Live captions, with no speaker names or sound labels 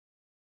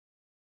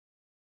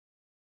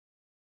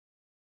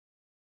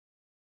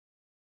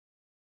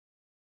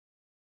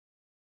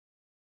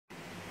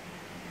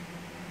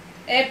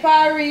Hey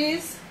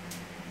Paris,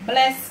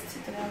 blessed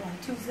today on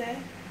Tuesday,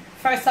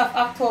 1st of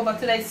October.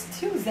 Today is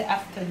Tuesday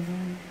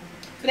afternoon.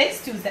 Today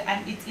is Tuesday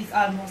and it is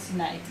almost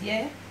night,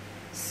 yeah?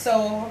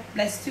 So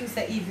blessed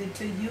Tuesday evening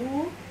to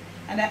you,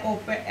 and I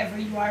hope wherever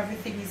you are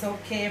everything is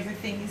okay,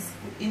 everything is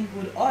in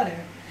good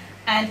order.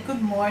 And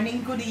good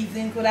morning, good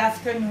evening, good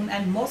afternoon,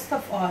 and most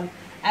of all,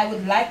 I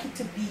would like it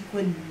to be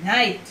good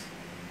night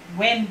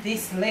when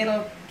this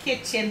little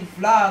kitchen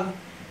vlog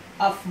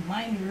of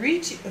mine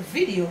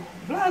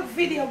vlog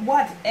video,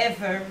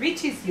 whatever,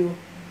 reaches you,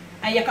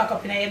 and you cock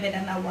up in your bed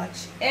and I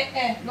watch.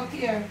 Look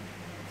here.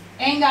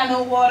 Ain't got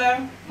no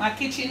water. My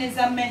kitchen is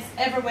a mess.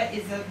 Everywhere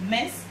is a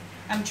mess.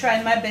 I'm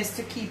trying my best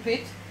to keep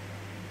it.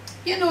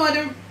 You know what?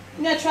 I'm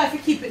going to try to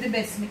keep it the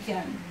best I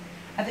can.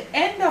 At the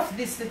end of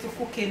this little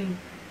cooking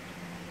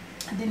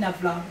dinner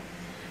vlog,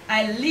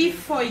 I leave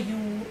for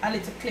you a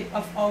little clip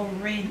of how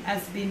rain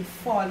has been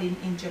falling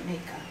in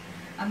Jamaica.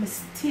 I'm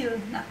still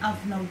not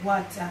have no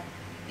water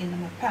in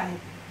my pipe.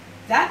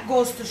 That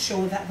goes to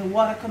show that the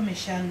Water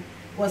Commission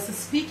was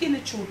speaking the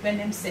truth when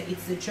them say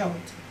it's the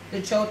drought. The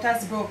drought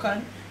has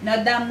broken.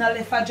 Now damn no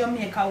left for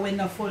Jamaica when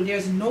not full.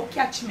 There's no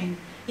catchment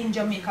in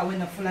Jamaica when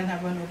not full and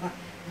I run over.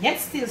 Yet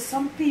still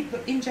some people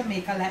in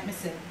Jamaica like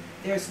myself,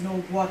 there's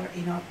no water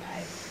in our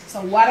pipe.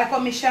 So Water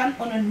Commission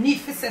on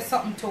need to say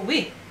something to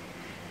we.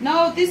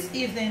 Now this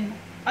evening,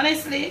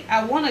 honestly,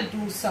 I want to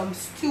do some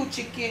stew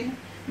chicken.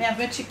 I have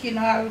a chicken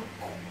all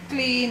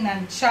clean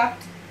and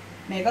chopped.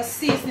 I go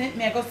season it,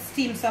 I go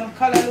steam some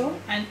callaloo,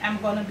 and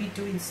I'm going to be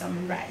doing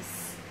some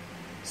rice.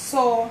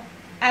 So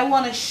I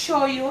want to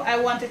show you, I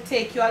want to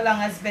take you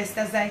along as best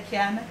as I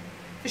can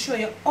to show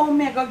you how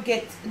I go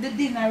get the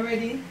dinner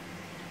ready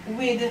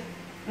with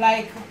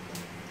like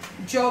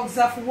jugs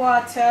of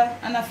water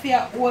and a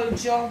fair old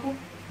jug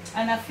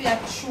and a fair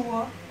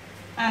chew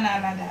and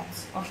all of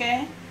that.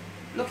 Okay,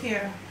 look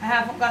here, I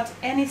haven't got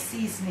any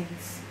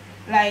seasonings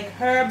like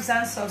herbs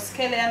and stuff,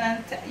 scallion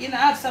and you know,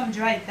 I have some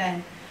dry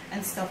thyme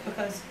and stuff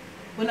because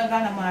we're not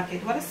gonna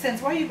market. What a sense,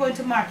 why are you going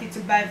to market to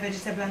buy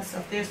vegetable and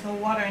stuff? There's no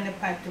water in the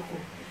pipe to cook.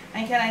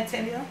 And can I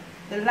tell you,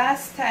 the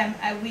last time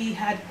we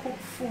had cooked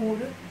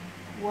food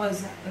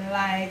was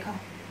like,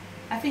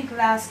 I think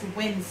last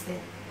Wednesday.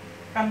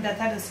 From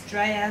that I just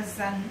dry as,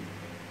 and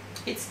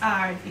it's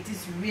hard. It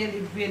is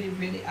really, really,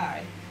 really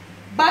hard.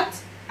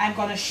 But I'm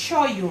gonna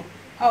show you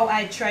how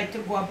I try to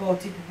go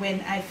about it when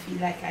I feel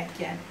like I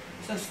can.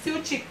 So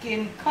stew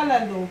chicken,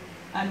 callaloo,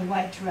 and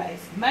white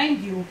rice.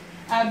 Mind you,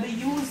 I'll be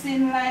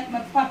using like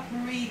my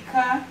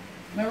paprika,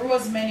 my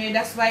rosemary.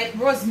 That's why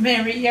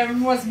rosemary, yeah,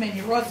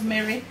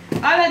 rosemary.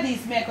 All of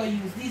these I go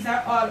use. These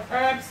are all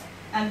herbs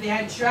and they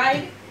are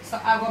dried. So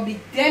I will be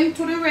them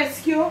to the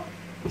rescue.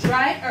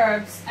 Dry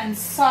herbs and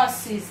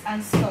sauces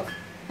and stuff.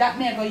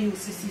 That I go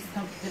use to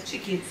season the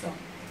chicken. So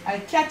I'll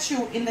catch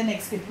you in the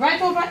next clip.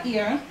 Right over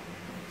here.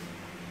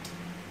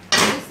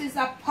 This is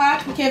a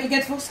pot. We can't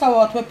get for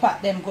out we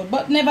pot them good.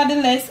 But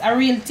nevertheless, a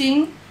real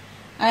thing.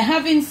 I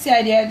have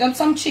inside here, I've done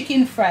some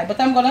chicken fry, but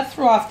I'm gonna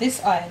throw off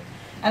this oil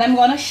and I'm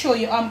gonna show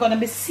you how I'm gonna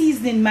be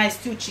seasoning my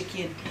stew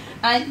chicken.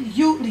 And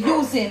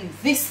using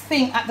this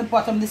thing at the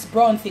bottom, this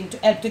brown thing, to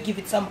help to give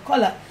it some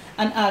color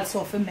and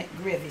also for make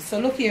gravy. So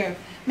look here,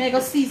 I go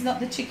season up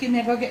the chicken,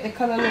 I go get the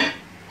color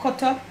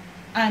cut up,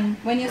 and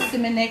when you see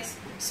me next,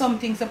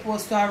 something's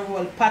supposed to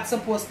roll, pot's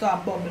supposed to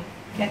bubble.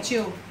 Catch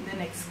you in the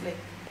next clip.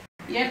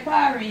 Yeah,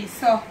 Paris,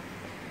 so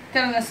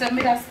telling us that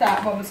I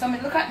start bubble. So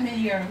look at me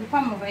here. We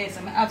come over here,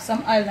 so I have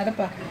some oil at the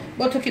back.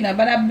 But looking at,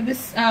 but I have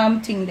this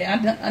thing there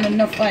and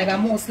enough oil.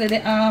 And mostly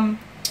the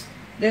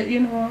you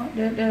know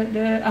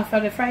the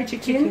after the fried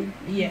chicken.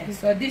 Yeah.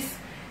 So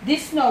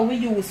this now we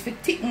use for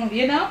thicken,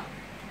 you know,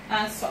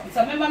 and so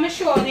remember me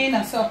showing you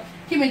know. So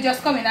Kimmy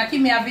just come in and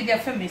give me a video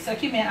for me. So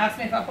Kimmy asked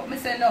me if I put me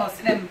say no,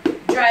 see them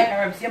dry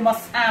herbs. You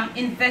must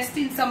invest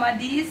in some of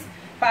these.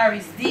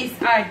 Paris, these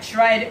are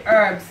dried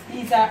herbs.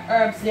 These are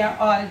herbs, they are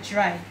all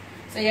dry.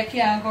 So you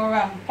can't go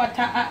wrong. Put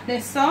at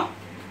this so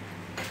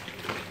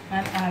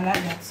and all like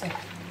that. So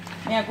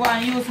I go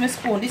and use my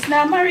spoon. This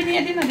now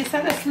marinated, you know. This is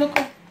just look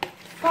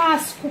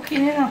fast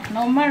cooking, you know.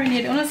 Now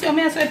marinated. You know, see how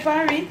I sweat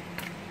Paris?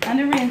 And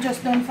the rain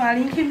just don't fall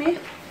into me.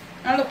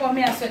 And look how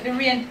I sweat the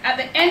rain. At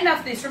the end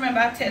of this, remember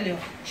I tell you,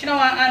 she don't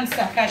want to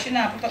answer because she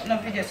not put up no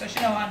video, so she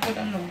don't want to put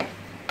on no.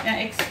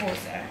 I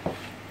expose her.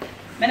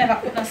 I never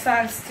put no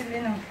salt still,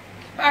 you know.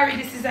 Paris,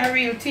 this is a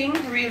real thing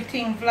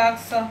vlog,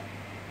 so.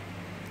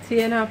 So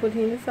you're not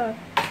putting the salt?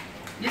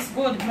 This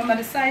good. Remember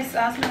the soy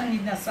sauce, we don't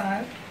need no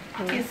salt.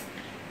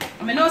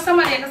 I know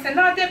somebody can say,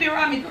 no, Debbie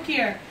Rami, look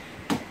here.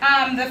 The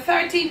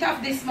 13th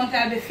of this month,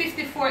 I'll be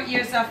 54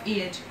 years of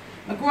age.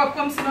 I grew up,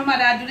 come see my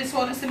mother, I do this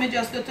whole thing, me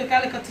just to take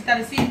a little tit of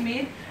the seed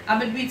meat. I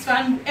would do it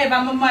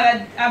whenever my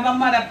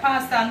mother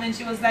passed on when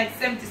she was like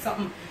 70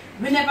 something.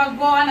 We never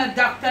go on a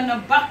doctor, no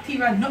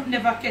bacteria, nothing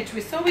never catch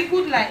me. So we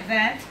good like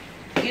that.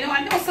 You know,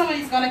 I know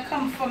somebody's gonna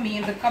come for me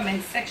in the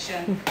comment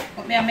section,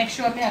 but me I make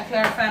sure me I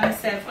clarify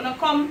myself. When I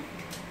come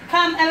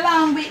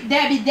along with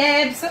Debbie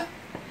Debs,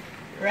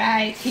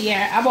 right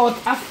here. About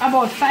 5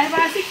 or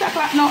 6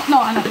 o'clock. No,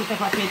 not 6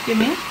 o'clock yet, you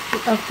mean?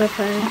 After 5.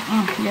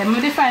 Yeah, I'm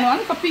going to find one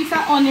little piece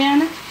of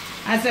onion.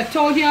 As I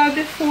told you all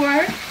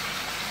before.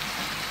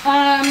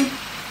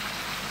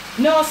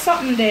 No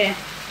something there.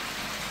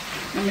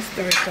 Let me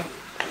stir it up.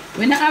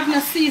 We don't have no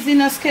season,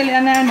 no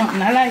scallion or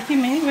nothing. I like it,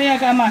 me. Where you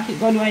gonna make it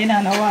good when you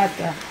don't have no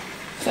water.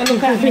 So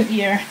look at me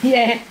here.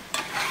 Yeah.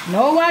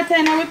 No water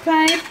in our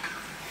pipe.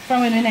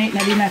 From when we not eat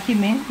no dinner,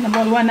 me.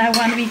 About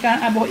 1 week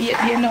and about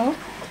 8 days now.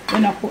 We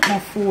not cook no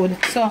food.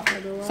 So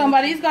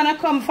somebody's gonna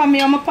come for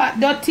me on my pot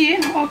dirty.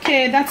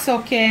 Okay, that's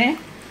okay.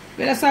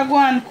 We just go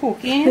and cook,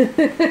 eh?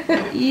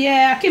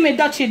 Yeah, give me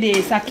Dutchy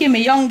this. Give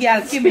me young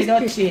girl, give me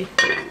Dutchy.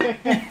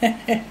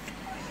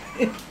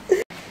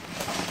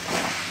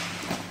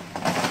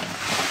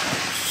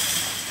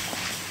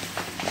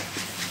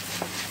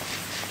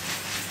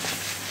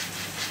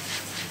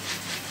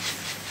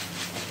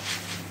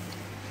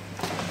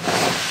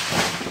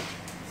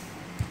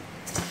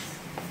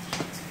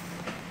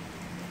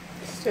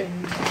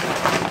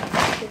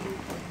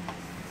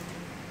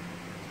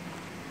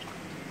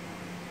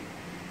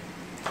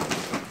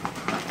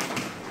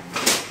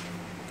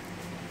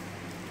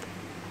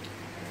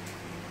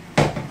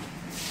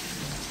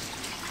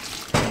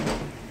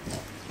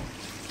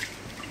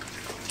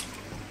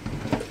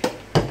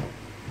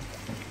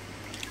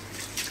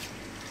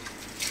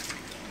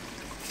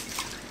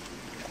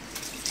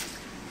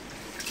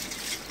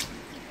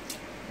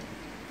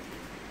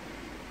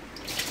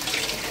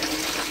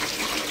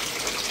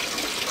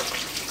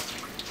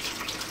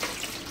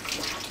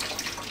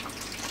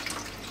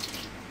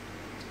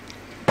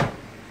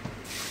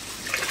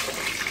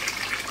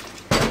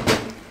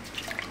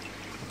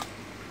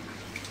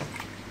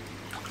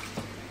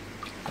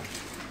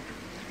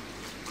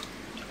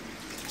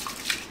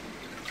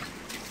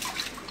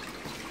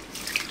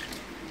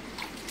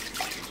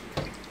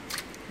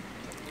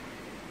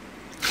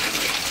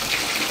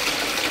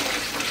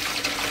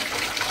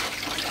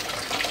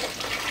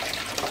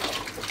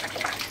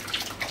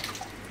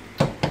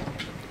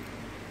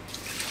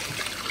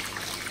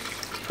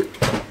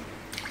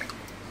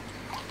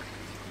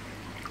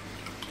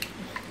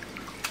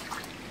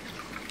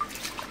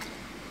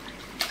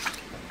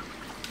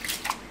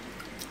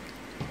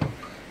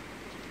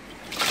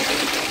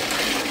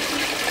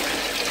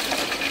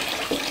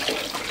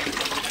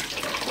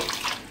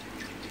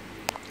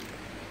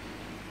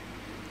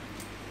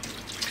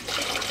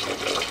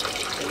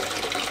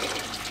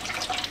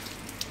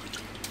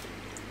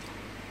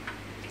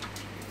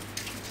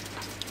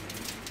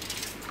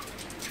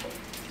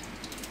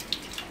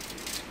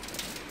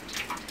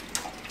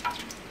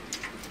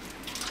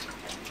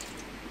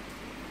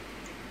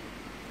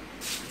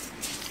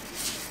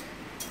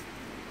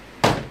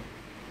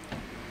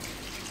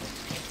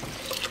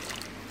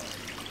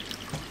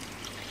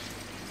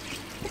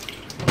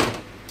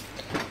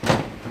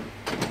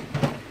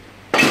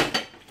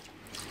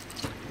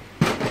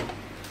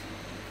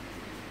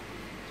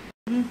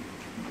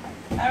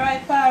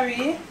 Alright,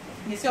 Pari.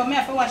 You see how I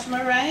have to wash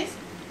my rice?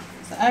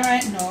 So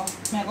alright now,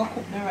 I go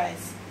cook the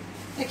rice.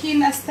 The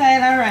Kinder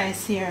style of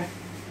rice here.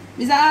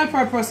 This is an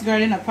all-purpose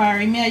girl in a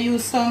Pari. I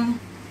use some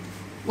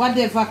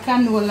whatever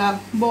canola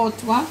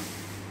about what?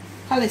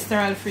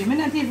 Cholesterol free. I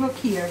not even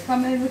care.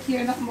 Come over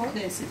here, nothing about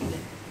this.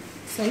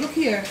 So look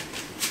here.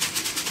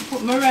 I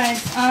put my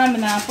rice on,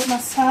 and I put my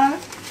salt.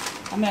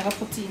 I'm going to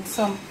put in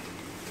some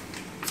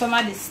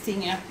of this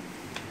thing here.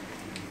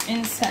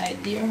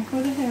 Inside there.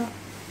 What the hell?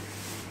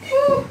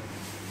 Woo.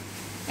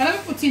 I'm going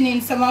to be putting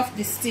in some of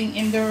this thing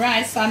in the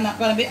rice, so I'm not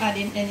going to be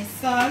adding any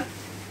salt.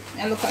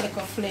 And look at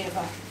the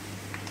flavor.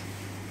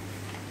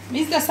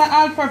 This is just an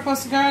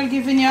all-purpose girl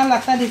giving you a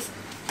lot of this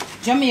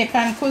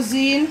Jamaican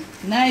cuisine.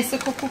 Nice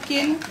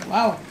cooking.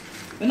 Wow.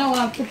 We don't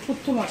want to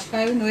put too much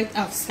because we know it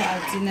has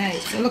salt in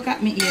it. So look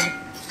at me here.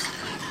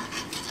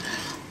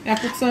 I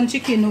put some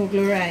chicken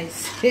noodle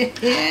rice. Hey,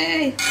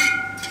 hey.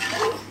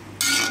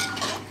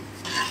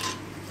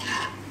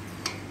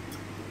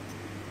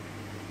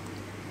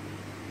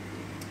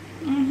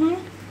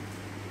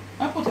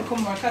 I put a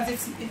more because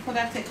it could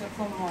have taken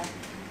a more.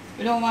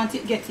 We don't want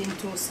it getting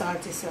too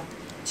salty. So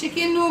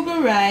chicken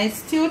noodle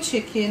rice, stewed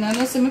chicken, and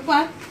also my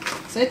pot.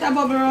 So it's a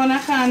bubble around a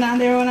corner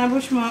and there on a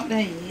bush mark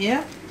there.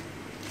 Yeah.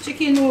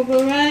 Chicken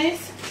noodle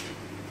rice,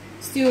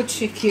 stewed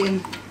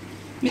chicken.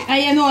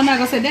 And you know, I'm going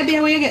to say, Debbie,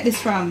 where you get this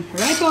from?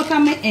 Right out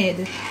of my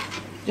head.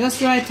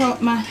 Just right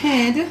out my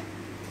head.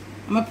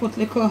 I'm going to put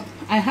little,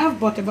 I have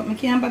butter, but I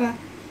can't bother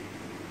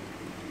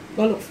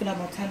go look for the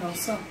butter now.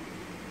 So,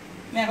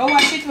 I go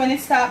watch it when it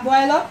start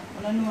boil up.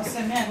 I don't know, so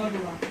I go do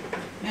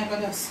it. I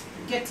go just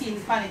get in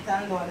pan it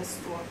and go to the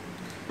store.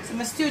 So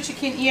my stewed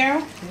chicken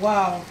here,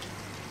 wow.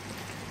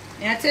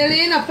 I tell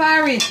you,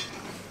 Pari,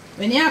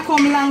 when you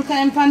come long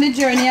time on the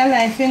journey of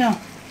life, you know,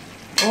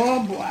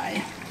 oh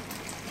boy.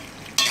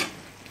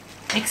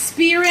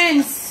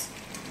 Experience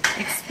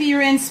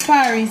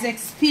Paris,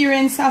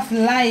 experience of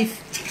life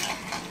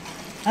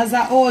as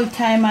an old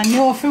timer.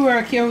 Know if you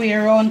work your way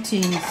around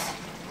things.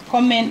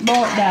 Comment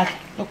about that.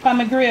 Look at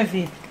my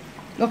gravy.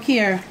 Look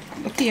here.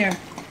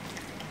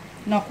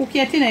 Now cook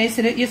it in.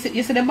 You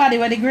see the body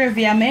where the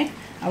gravy I make.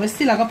 I will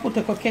still gonna put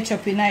a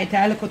ketchup in it,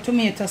 a little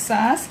tomato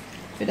sauce.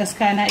 For this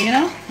kind of, you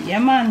know. Yeah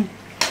man.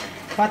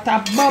 But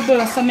a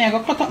bubble. So I go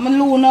cut up my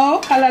loo now,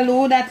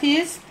 callaloo that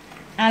is.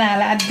 And I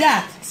like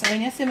that. So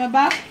when you see my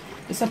back,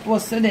 you're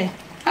supposed to do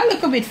a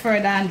little bit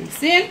further than this.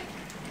 See?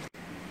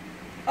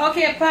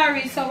 Okay,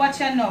 Paris, so what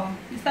you know?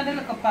 This is the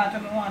little part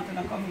of I want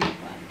to come in.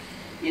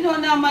 You know,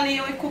 normally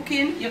you're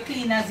cooking, you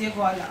clean as you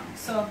go along.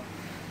 So,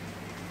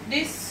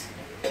 this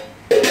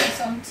is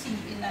some tea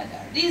in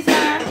there. These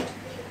are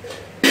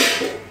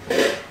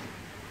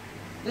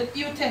the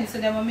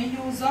utensils that I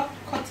use up,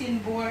 cutting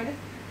board,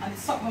 and the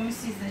something when I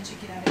season the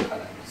chicken and the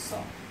color.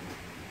 So,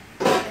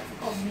 let's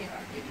come here.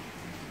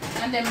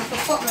 And then we put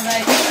something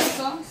like this.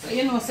 So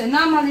you know, so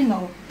normally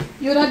now,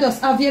 you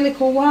just have your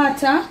little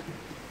water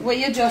where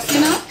you just,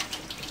 you know,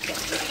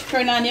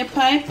 turn on your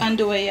pipe and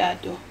do what you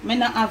do. I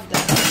not have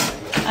that.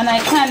 And I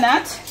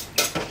cannot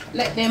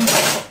let them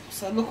boil up.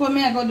 So look what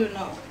I go do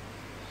now.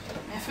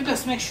 I have to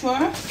just make sure I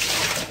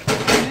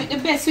do it the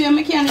best way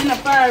I can in a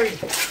parry.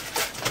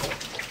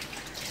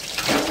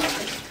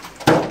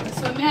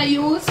 So I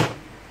use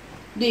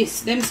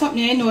this. Them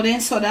something I know they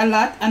sod a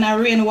lot and a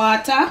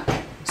rainwater.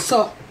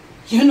 So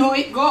you know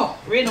it go.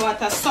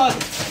 Rainwater sod.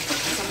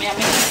 So I make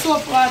the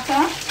soap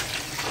water.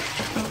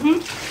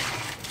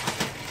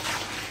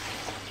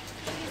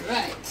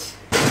 Right.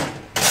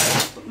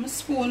 Put my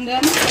spoon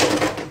then.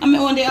 I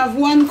only have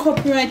 1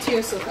 cup right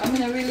here, so I'm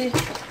gonna really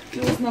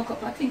use no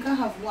cup. I think I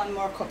have 1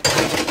 more cup.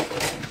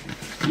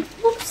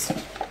 Oops.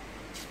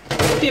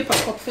 Paper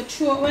cup for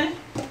throw away.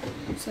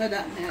 So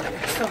that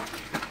matters. So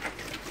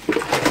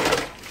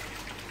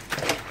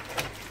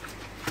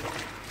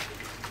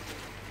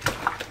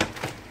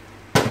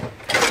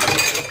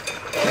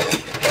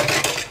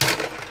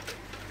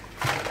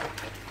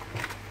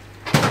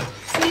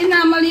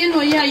normally, you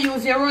know, you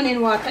use your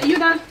running water. You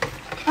done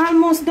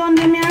almost done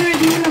them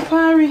already in a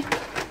parry.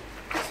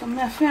 So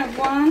I have to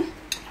go on.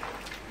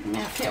 I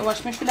have to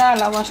wash. I should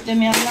all wash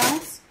them here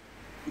last.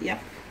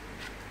 Yep.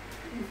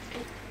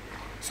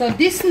 So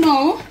this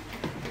now,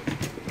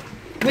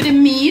 with the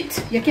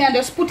meat, you can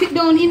just put it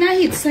down in a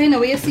heat so you know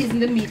where you season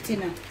the meat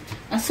in.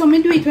 And so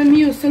I do it when I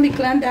use to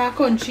little and dark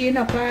country in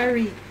a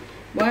parry.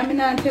 But I'm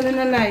not telling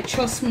a lie,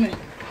 trust me.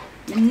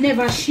 I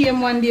never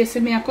shame one day say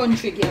me a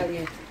country girl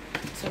yet.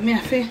 So I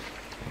have to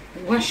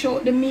wash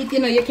out the meat, you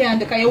know, you can't,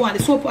 because you want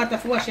the soap water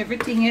to wash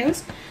everything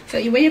else.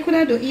 So what you could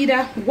have do,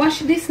 either wash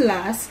this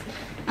last,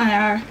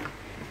 or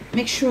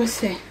make sure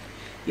say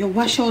you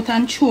wash out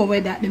and throw away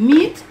that the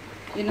meat,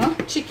 you know,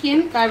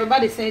 chicken, because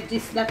everybody says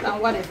this, that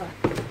and whatever.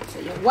 So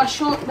you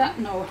wash out that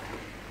now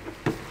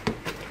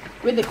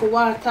with the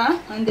water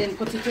and then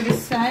put it to the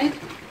side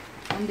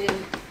and then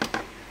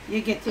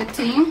you get your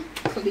thing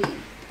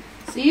clean.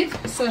 See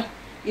it? So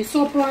your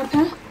soap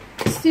water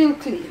is still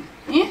clean.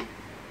 Eh?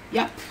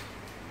 Yep.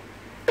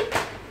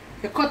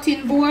 Your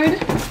cutting board,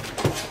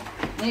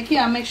 and you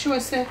can't make sure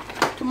say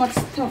too much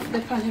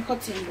stuff on your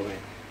cutting board.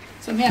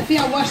 So I have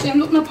to wash them.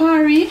 Look no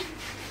parry.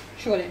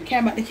 Show them.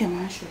 Carry back the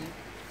camera and show them.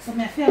 So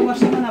I have to wash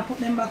them and I put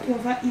them back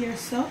over here.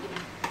 So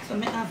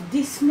I have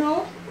this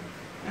now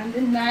and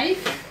the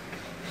knife.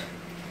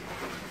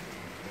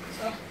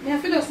 So I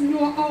have to just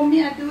know how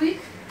I do it.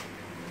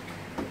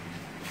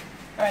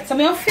 Alright, so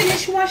I have to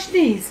finish wash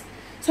these.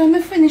 So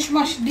I'm finish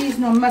wash these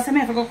now. I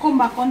have to go come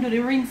back and do the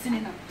rinsing.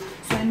 You know.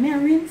 So when I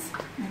rinse,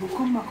 I will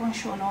come back and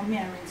show now I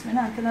rinse. I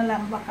don't tell a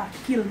lamb back and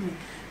kill me.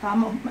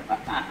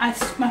 I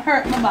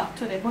hurt my back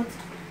today, but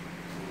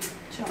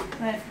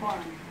life go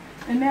on.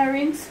 When I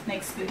rinse,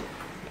 next week.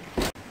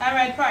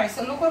 Alright, Paris,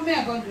 so look what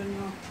I'm going to do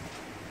now.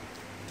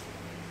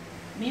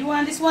 Me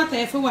want this water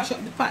if we wash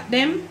up the pot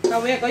them.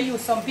 So we're going to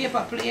use some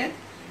paper plate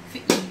to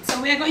eat.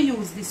 So we're going to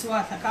use this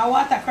water. Because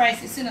water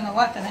crisis in the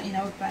water in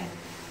our pipe.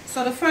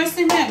 So the first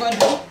thing I'm going to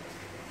do,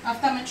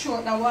 after I throw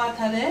out the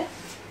water there,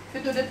 to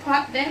do the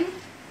pot then,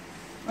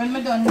 when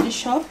I'm done the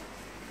shop,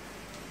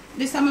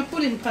 this time I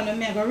put in pan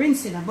and I'm going to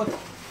rinse it. But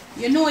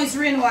you know it's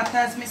rainwater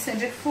as I said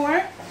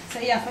before, so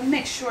you have to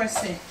make sure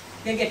say,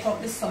 you get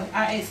out the sun, or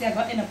else you have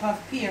to end up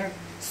with pure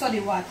soddy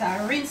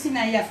water. Rinsing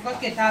and you have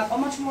to get out how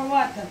much more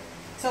water.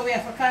 So we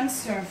have to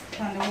conserve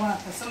on the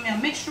water. So I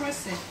make sure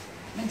say,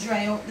 I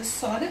dry out the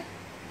sod,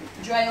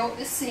 dry out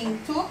the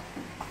sink too.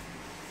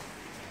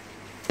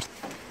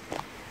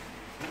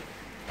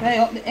 Dry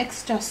out the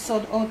extra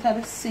sod out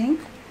of the sink.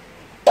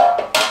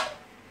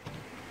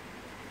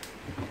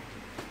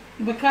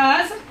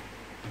 Because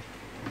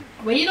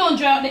when you don't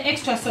dry out the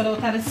extra sod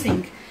out of the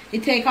sink,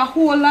 it takes a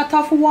whole lot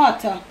of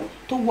water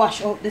to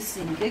wash out the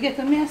sink. You get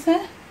what I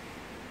say?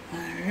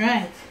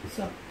 Alright.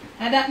 So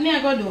and that me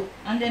I go do.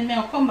 And then me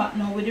I come back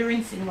now with the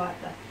rinsing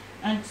water.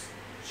 And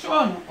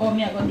show you how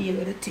me I go deal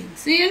with the thing.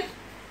 See?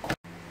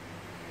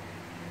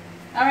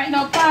 Alright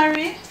now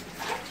Parry,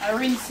 a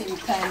rinsing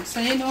time. So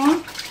you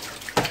know,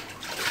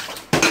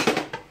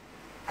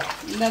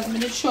 that's me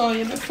to show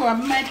you before I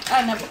might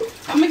I'm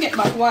gonna get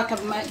back water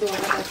I might do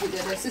another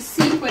video. There's a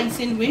sequence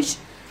in which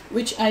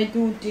I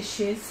do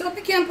dishes. So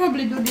we can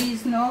probably do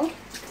these now.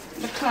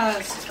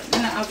 because I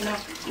don't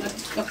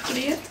have no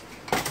plate.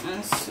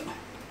 And so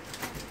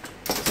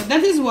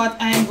that is what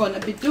I am going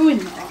to be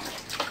doing now.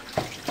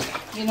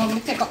 You know, me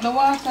take up the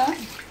water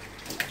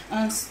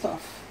and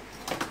stuff.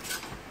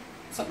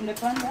 Something like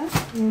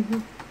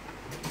that.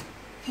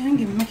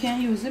 I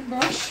can use the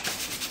brush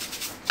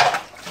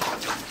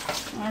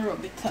and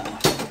rub it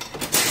off.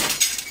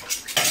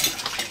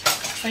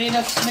 So you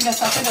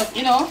just have to do,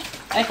 you know,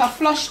 like a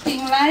flush thing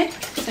like,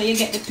 so you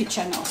get the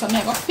picture now. So I'm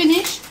going to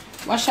finish,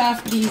 wash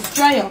off these,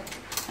 dry up,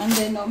 and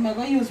then I'm going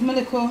to use my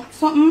little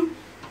something,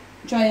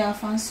 dry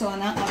off and so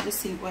on, and have the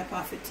sink wipe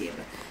off the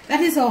table. That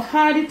is how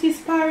hard it is,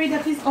 Parry.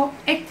 That is how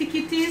hectic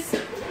it is.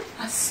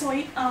 I saw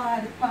it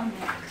hard for me.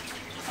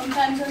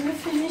 Sometimes when we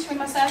finish, we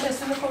must have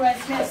this little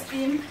rice and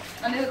steam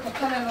and a little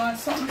color and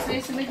something. So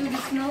you see me do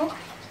this now.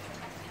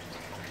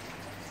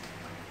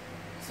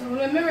 So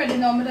when I'm ready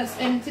now, I just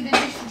empty the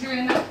dish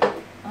drainer.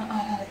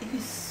 It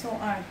is so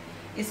hard.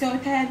 You see how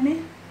it tired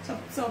me?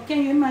 So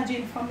can you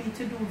imagine for me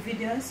to do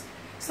videos?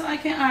 So I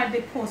can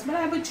hardly post, but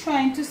I will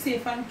trying to see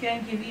if I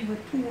can give even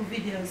 2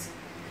 videos.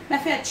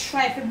 If I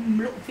try to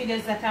look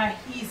videos that are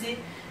easy,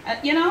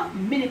 you know,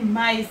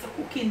 minimize the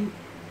cooking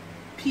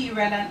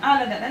period and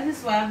all of that. That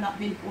is why I've not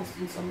been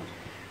posting so much.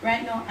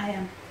 Right now I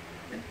am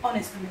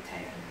honestly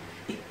tired.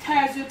 It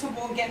tires you to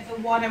go get the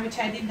water, which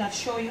I did not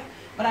show you,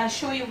 but I'll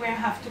show you where I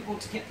have to go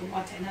to get the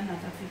water in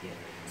another video.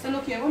 So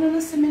look here, when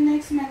you see me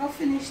next, I'm going to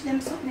finish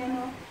them something, you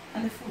know,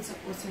 and the food's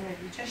supposed to be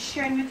ready. Just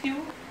sharing with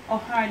you how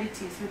hard it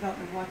is without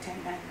the water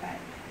in that pipe.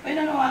 But you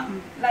don't know what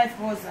happens. Life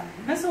goes on.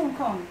 Let's all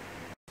come.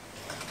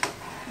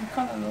 I'm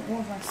kind of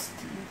over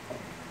steam.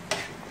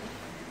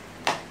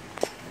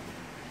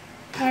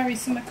 Alright,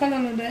 so my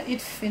color that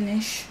it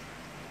finish.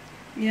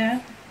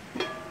 Yeah.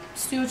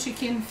 Stew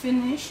chicken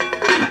finish.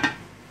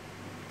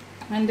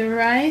 And the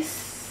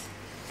rice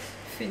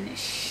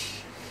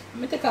finish. I'm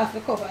going to take off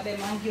the cover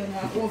them and give you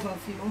an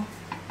overview.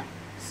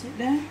 See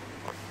there?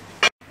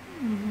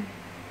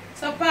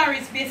 So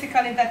Paris,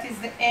 basically that is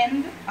the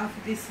end of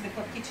this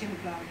little kitchen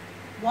vlog.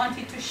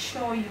 Wanted to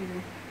show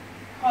you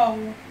how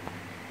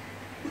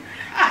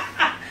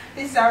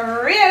this is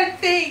a real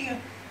thing.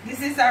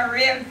 This is a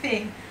real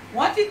thing.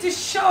 Wanted to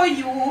show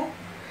you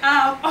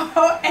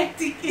how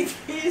hectic it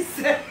is.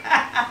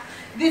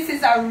 This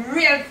is a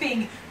real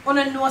thing.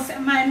 Wanna know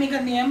my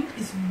middle name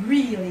is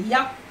real,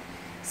 yep.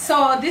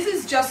 So this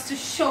is just to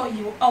show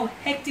you how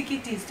hectic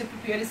it is to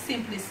prepare the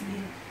simplest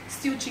meal.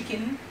 Stew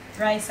chicken,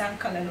 rice and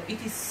callaloo.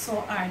 It is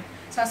so hard.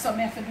 So that's what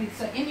I have to do it.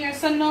 So in here,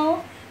 so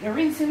now you're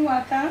rinsing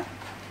water.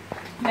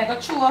 I go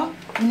throw,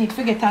 you need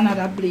to get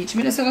another bleach.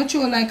 I just go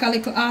throw like a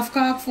little half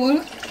cup full.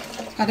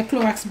 Because the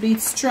Clorox bleach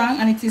strong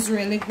and it is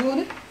really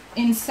good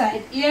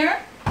inside here.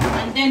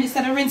 And then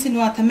instead of rinsing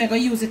water, I go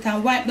use it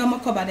and wipe down my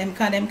cupboard them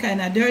because them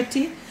kind of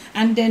dirty.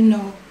 And then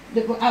now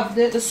we have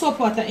the soap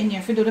water in here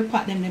if you do the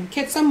pot them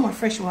get some more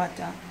fresh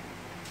water.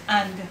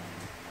 And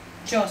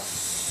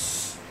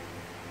just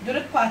do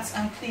the pots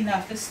and clean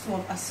off the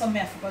stove as some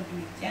I forgot to do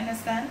it. You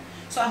understand?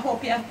 So I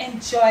hope you have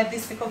enjoyed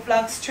this little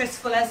vlog,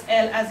 stressful as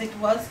hell as it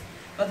was.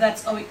 But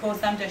that's how it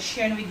goes. I'm just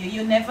sharing with you.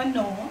 You never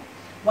know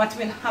what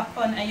will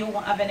happen and you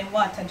won't have any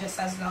water just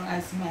as long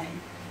as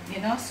mine. You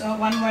know, so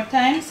one more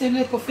time, so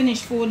look at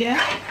finished food here.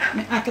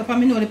 I up and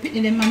I know the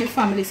pitney them and the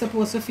family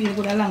supposed to feel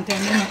good a long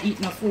time. They not eat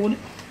no food.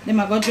 They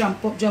might go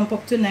jump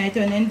up tonight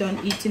and then done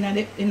eating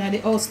in the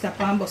house tap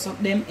and bust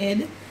up them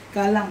head.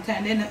 Because a long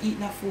time they not eat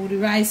no food.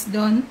 Rice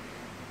done.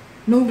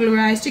 Noodle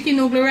rice, chicken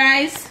noodle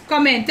rice.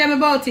 Comment, tell me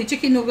about it.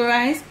 Chicken noodle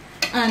rice.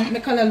 And my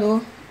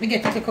callaloo, we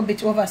get to take a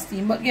bit over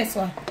steam. But guess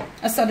what?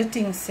 I saw the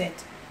thing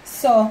set.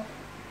 So,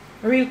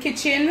 real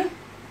kitchen,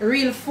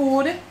 real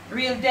food,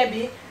 real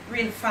Debbie,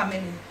 real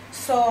family.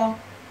 So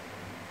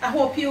I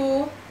hope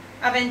you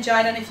have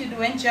enjoyed, and if you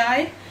do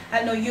enjoy,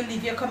 I know you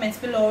leave your comments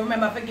below.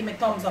 Remember to give me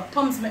thumbs up,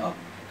 thumbs me up.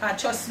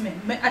 Trust me,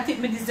 I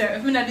think I deserve.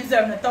 If I not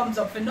deserve the thumbs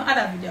up for no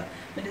other video,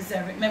 I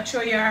deserve it. Make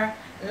sure you're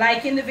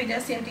liking the video,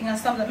 same thing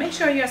as thumbs up. Make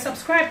sure you're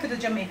subscribed to the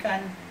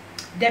Jamaican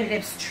Debbie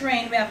Debs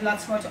Train. We have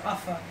lots more to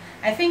offer.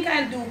 I think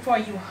I'll do for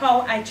you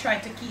how I try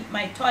to keep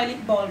my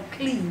toilet bowl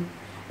clean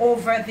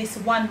over this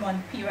 1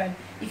 month period.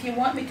 If you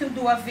want me to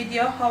do a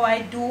video how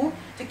I do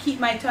to keep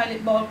my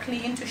toilet bowl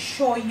clean, to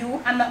show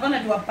you, I'm not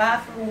gonna do a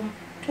bathroom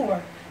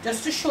tour,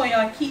 just to show you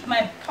I keep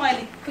my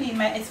toilet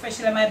clean,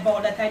 especially my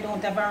bowl that I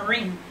don't have a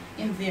ring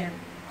in there.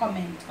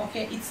 Comment.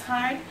 Okay, it's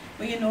hard,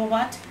 but you know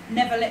what?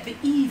 Never let the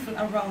evil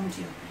around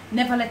you,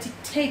 never let it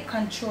take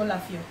control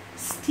of you.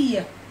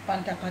 Stay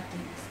on top of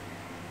things.